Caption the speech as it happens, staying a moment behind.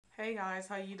Hey guys,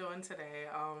 how you doing today?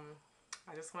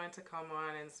 I just wanted to come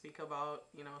on and speak about,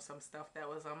 some stuff that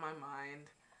was on my mind.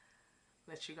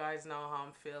 Let you guys know how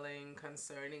I'm feeling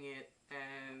concerning it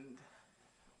and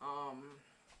um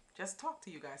just talk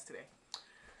to you guys today.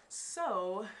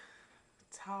 So,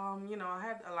 I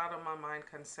had a lot on my mind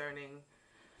concerning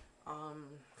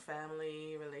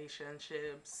family,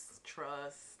 relationships,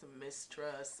 trust,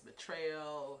 mistrust,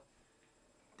 betrayal,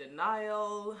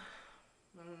 denial.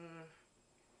 Mm,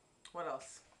 what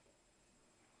else?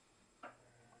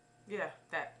 Yeah,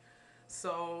 that.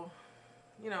 So,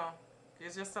 you know,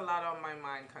 there's just a lot on my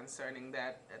mind concerning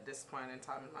that at this point in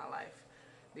time in my life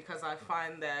because I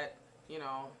find that, you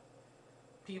know,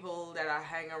 people that I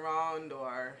hang around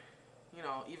or,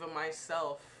 even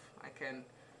myself, I can,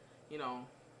 you know,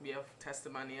 be a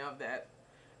testimony of that.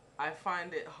 I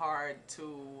find it hard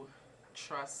to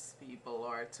trust people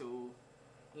or to,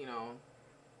 you know,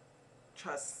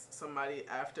 trust somebody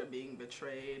after being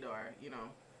betrayed or,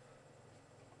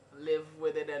 live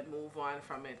with it and move on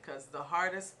from it, because the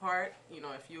hardest part,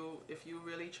 if you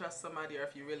really trust somebody or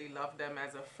if you really love them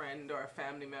as a friend or a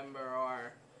family member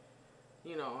or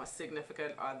a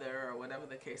significant other or whatever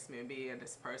the case may be, and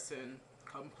this person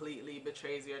completely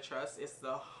betrays your trust, it's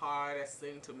the hardest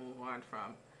thing to move on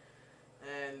from.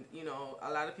 And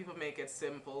a lot of people make it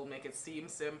simple, make it seem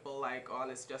simple, like all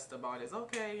it's just about is,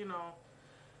 okay,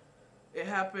 it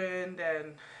happened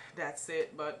and that's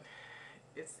it. But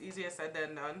it's easier said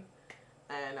than done,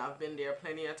 and I've been there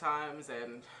plenty of times,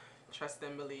 and trust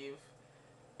and believe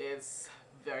it's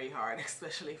very hard,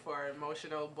 especially for an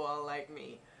emotional ball like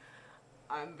me.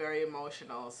 I'm very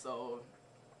emotional, so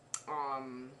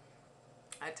um,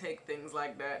 I take things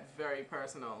like that very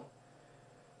personal.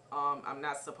 I'm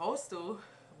not supposed to,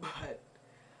 but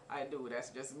I do. That's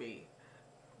just me.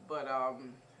 But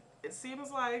it seems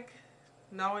like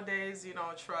nowadays,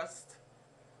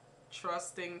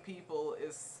 trusting people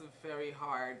is very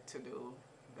hard to do,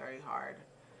 very hard.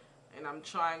 And I'm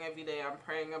trying every day. I'm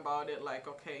praying about it. Like,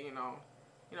 okay,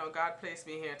 God placed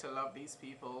me here to love these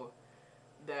people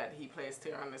that He placed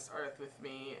here on this earth with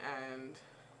me, and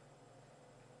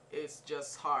it's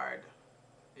just hard.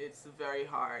 It's very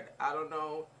hard. I don't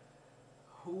know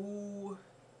who.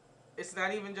 It's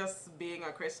not even just being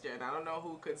a Christian. I don't know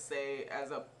who could say,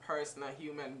 as a person, a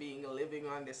human being living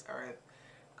on this earth,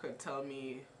 could tell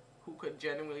me, who could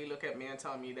genuinely look at me and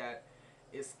tell me that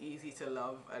it's easy to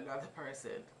love another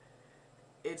person.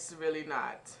 It's really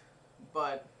not.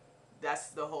 But that's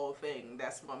the whole thing.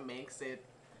 That's what makes it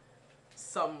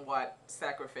somewhat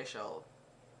sacrificial,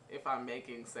 if I'm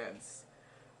making sense.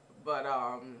 But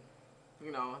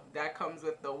that comes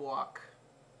with the walk,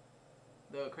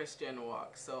 the Christian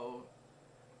walk. So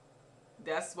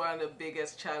that's one of the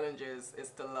biggest challenges,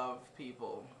 is to love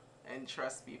people and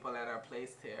trust people that are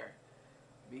placed here,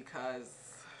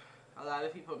 because a lot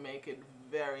of people make it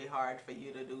very hard for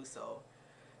you to do so.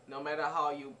 No matter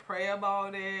how you pray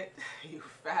about it, you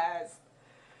fast,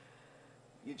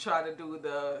 you try to do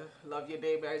the love your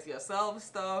neighbor as yourself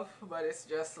stuff, but it's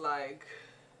just like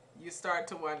you start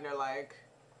to wonder, like,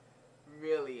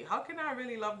 really, how can I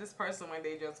really love this person when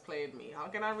they just played me? How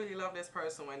can I really love this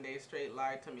person when they straight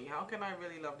lied to me? How can I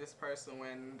really love this person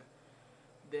when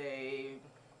they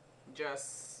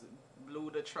just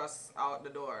blew the trust out the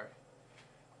door?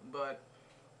 But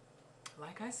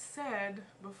like I said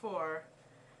before,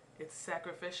 it's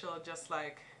sacrificial, just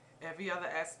like every other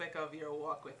aspect of your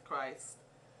walk with Christ.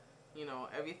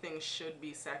 Everything should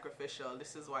be sacrificial.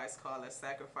 This is why it's called a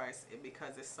sacrifice,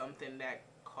 because it's something that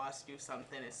costs you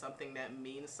something. It's something that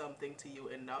means something to you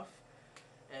enough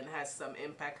and has some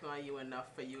impact on you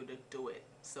enough for you to do it.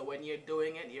 So when you're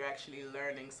doing it, you're actually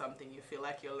learning something. You feel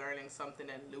like you're learning something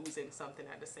and losing something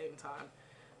at the same time,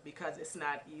 because it's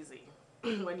not easy.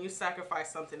 When you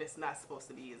sacrifice something, it's not supposed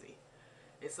to be easy.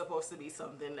 It's supposed to be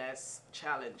something that's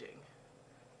challenging.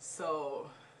 So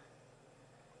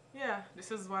yeah,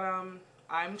 this is what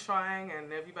I'm trying,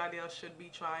 and everybody else should be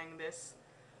trying this.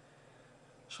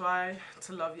 Try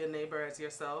to love your neighbor as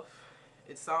yourself.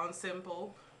 It sounds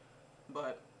simple,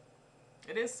 but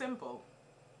it is simple.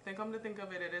 Come to think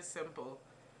of it, it is simple.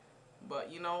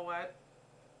 But you know what?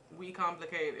 We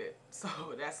complicate it. So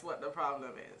that's what the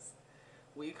problem is.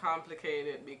 We complicate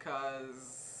it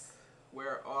because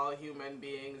we're all human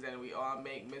beings and we all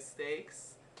make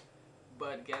mistakes.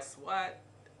 But guess what?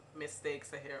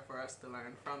 Mistakes are here for us to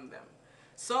learn from them.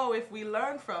 So if we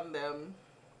learn from them,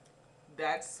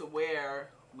 that's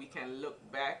where we can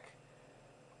look back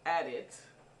at it.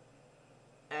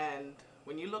 And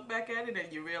when you look back at it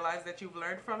and you realize that you've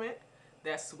learned from it,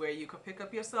 that's where you could pick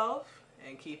up yourself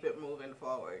and keep it moving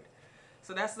forward.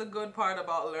 So that's the good part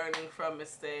about learning from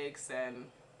mistakes and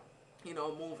you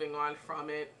know, moving on from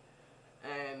it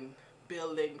and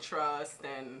building trust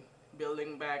and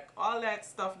building back all that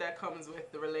stuff that comes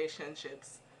with the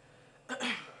relationships.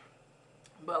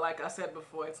 But like I said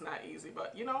before, it's not easy.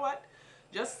 But you know what?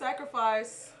 Just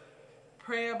sacrifice,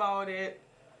 pray about it,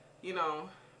 you know,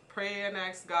 pray and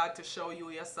ask God to show you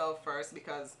yourself first,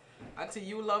 because until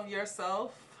you love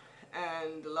yourself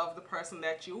and love the person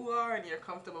that you are and you're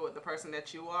comfortable with the person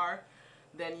that you are,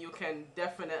 then you can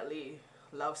definitely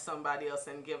love somebody else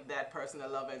and give that person the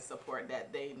love and support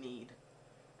that they need.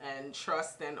 And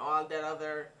trust and all that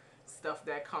other stuff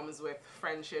that comes with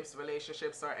friendships,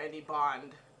 relationships, or any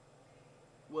bond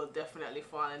will definitely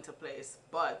fall into place.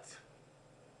 But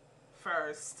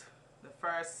first, the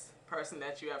first person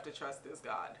that you have to trust is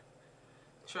God.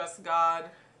 Trust God,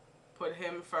 put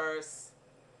Him first,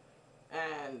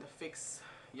 and fix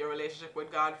your relationship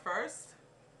with God first.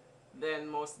 Then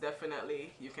most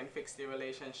definitely you can fix your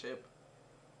relationship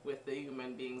with the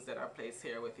human beings that are placed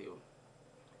here with you.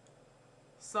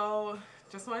 So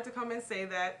just wanted to come and say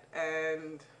that,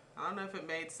 and I don't know if it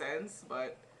made sense,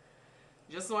 but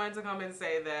just wanted to come and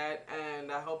say that,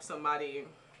 and I hope somebody,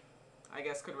 I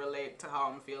guess, could relate to how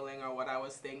I'm feeling or what I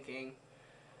was thinking.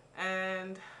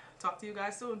 And talk to you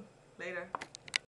guys soon. Later.